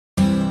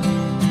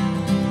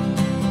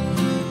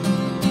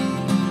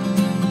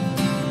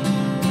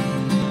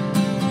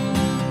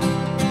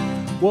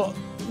Well,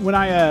 when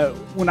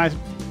I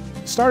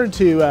started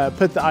to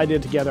put the idea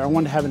together, I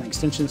wanted to have an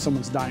extension of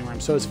someone's dining room,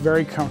 so it's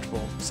very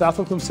comfortable. South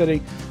Oklahoma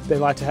City, they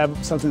like to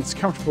have something that's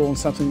comfortable and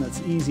something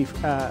that's easy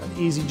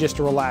just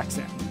to relax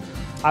in.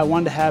 I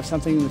wanted to have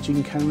something that you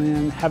can come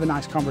in, have a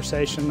nice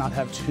conversation, not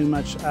have too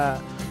much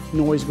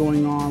noise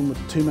going on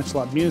with too much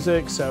loud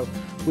music. So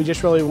we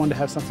just really wanted to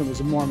have something that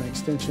was more of an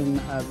extension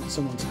of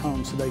someone's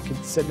home, so they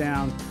could sit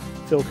down,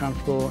 feel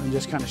comfortable, and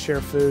just kind of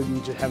share food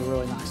and just have a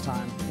really nice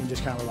time and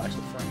just kind of relax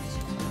with friends.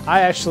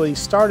 I actually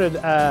started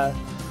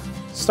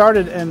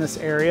in this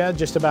area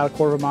just about a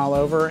quarter of a mile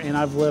over, and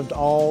I've lived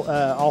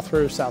all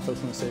through South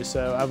Oklahoma City.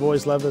 So I've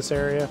always loved this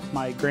area.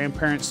 My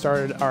grandparents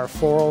started our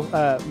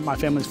my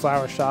family's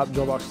flower shop,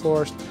 Joel Box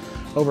Florist,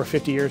 over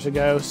 50 years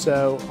ago.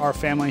 So our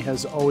family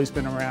has always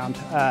been around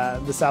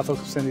the South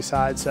Oklahoma City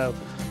side. So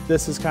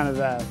this is kind of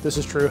this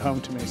is true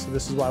home to me. So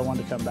this is why I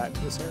wanted to come back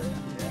to this area.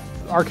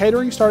 Yeah. Our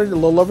catering started a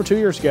little over 2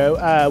 years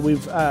ago.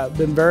 We've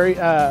been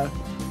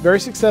very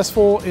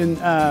successful in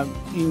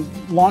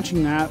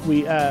launching that.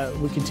 We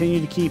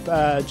continue to keep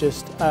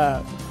just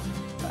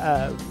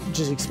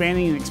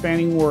expanding and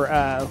expanding.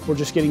 We're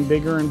just getting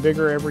bigger and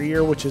bigger every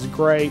year, which is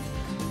great.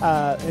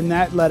 And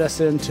that led us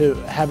into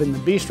having the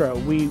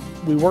bistro.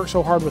 We worked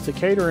so hard with the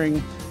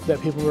catering that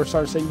people were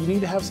starting to say, you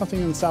need to have something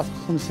in South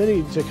Oklahoma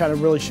City to kind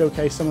of really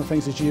showcase some of the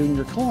things that you do in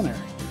your culinary.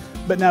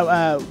 But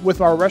now with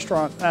our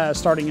restaurant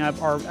starting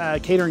up, our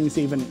catering is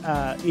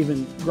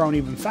even grown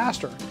even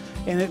faster.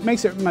 And it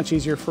makes it much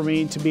easier for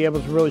me to be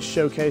able to really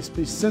showcase,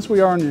 since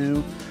we are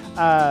new,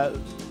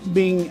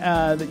 being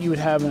that you would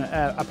have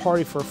a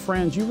party for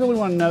friends, you really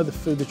want to know the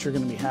food that you're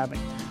going to be having.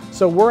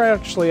 So we're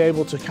actually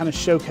able to kind of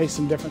showcase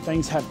some different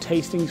things, have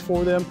tastings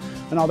for them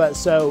and all that.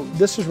 So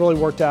this has really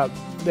worked out.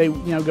 They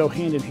go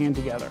hand in hand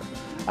together.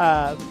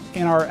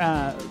 And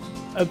our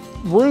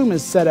room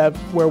is set up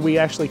where we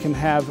actually can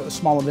have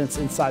small events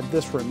inside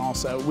this room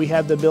also. We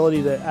have the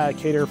ability to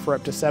cater for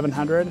up to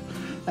 700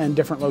 in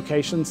different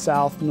locations,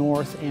 south,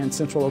 north, and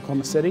central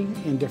Oklahoma City,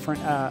 in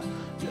different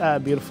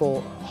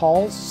beautiful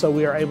halls. So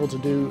we are able to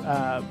do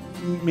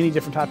many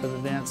different types of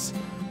events,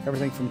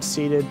 everything from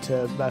seated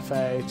to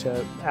buffet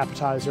to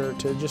appetizer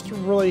to just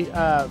really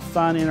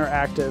fun,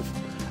 interactive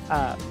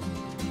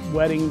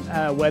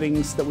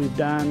weddings that we've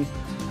done.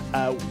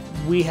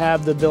 We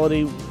have the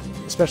ability,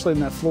 especially in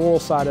the floral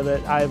side of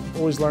it, I've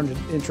always learned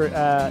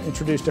to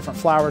introduce different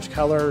flowers,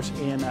 colors,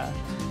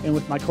 and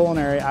with my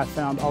culinary, I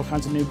found all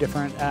kinds of new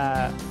different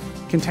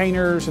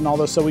containers and all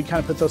those, so we kind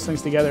of put those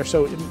things together.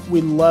 So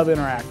we love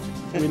interacting.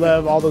 We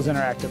love all those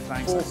interactive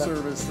things. Full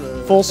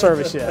service. Full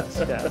service, yes,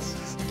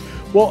 yes.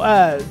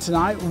 Well,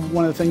 tonight,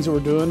 one of the things that we're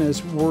doing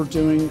is we're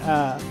doing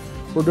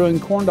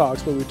corn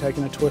dogs, but we've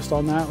taken a twist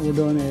on that. We're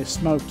doing a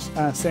smoked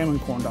salmon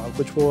corn dog,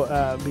 which we'll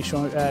be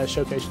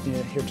showcasing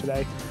you here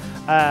today.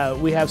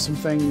 We have some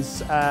things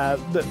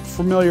that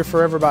familiar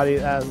for everybody,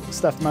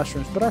 stuffed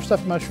mushrooms, but our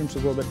stuffed mushrooms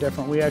is a little bit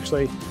different. We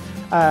actually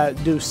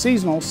do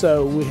seasonal,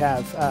 so we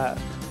have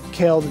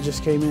kale that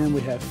just came in,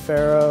 we have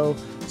farro,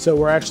 so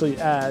we're actually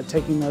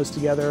taking those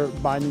together,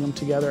 binding them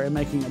together, and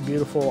making a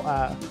beautiful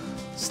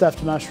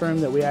stuffed mushroom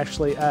that we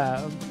actually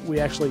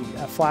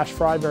flash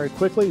fry very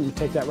quickly. We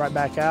take that right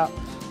back out,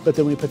 but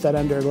then we put that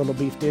under a little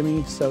beef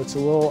demi, so it's a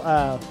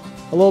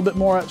little bit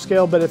more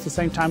upscale, but at the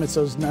same time, it's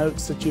those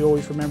notes that you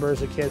always remember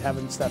as a kid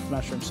having stuffed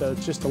mushrooms. So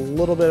it's just a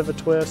little bit of a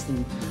twist,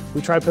 and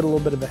we try to put a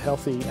little bit of a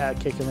healthy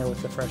kick in there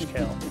with the fresh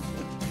kale.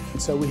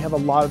 And so we have a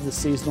lot of the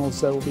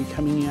seasonals that will be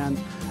coming in.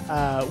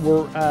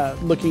 We're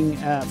looking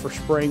for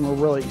spring. We're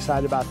really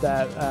excited about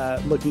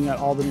that, looking at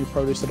all the new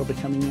produce that will be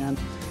coming in.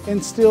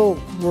 And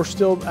we're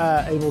still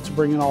able to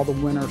bring in all the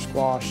winter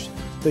squash,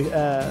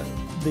 the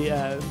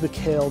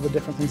kale, the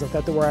different things like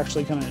that we're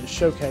actually going to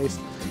showcase.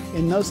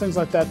 And those things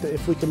like that,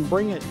 if we can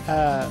bring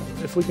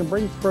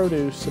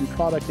produce and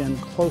product in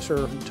closer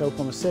to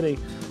Oklahoma City,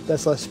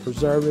 that's less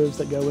preservatives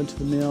that go into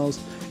the meals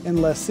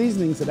and less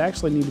seasonings that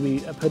actually need to be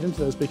put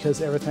into those,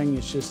 because everything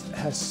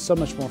has so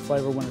much more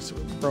flavor when it's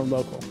grown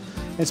local.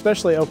 And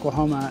especially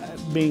Oklahoma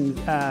being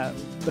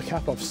the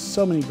capital of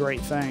so many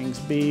great things,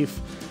 beef,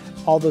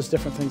 all those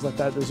different things like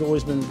that has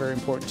always been very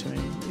important to me.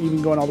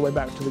 Even going all the way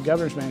back to the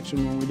Governor's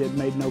Mansion when we did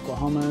Made in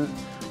Oklahoma,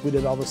 we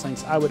did all those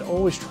things. I would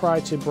always try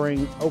to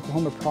bring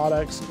Oklahoma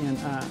products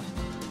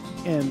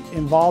and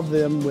involve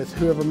them with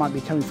whoever might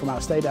be coming from out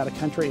of state, out of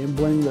country, and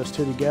blending those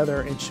two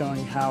together and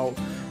showing how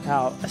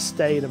a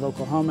state of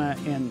Oklahoma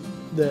and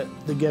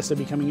the guests that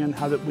be coming in,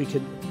 how that we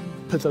could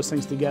put those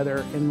things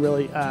together and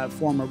really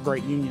form a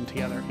great union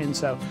together. And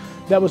so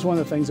that was one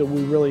of the things that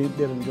we really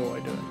did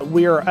enjoy doing.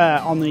 We are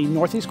on the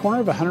northeast corner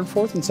of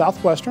 104th and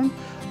Southwestern.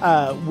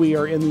 We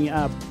are in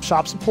the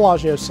Shops at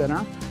Pelagio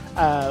Center.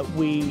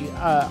 We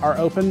are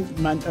open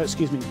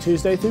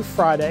Tuesday through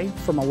Friday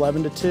from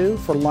 11 to 2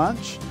 for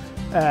lunch,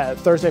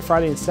 Thursday,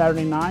 Friday, and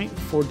Saturday night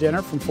for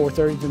dinner from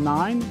 4:30 to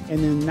 9, and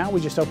then now we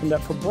just opened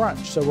up for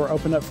brunch. So we're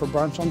opened up for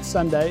brunch on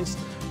Sundays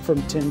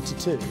from 10 to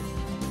 2.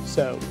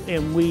 So,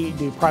 and we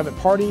do private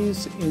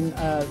parties in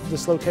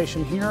this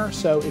location here.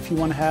 So if you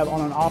want to have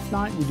on an off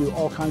night, we do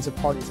all kinds of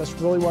parties. That's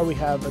really why we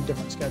have a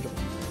different schedule.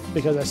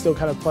 because I still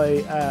kind of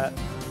play,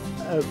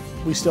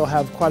 we still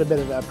have quite a bit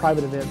of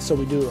private events, so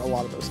we do a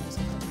lot of those things.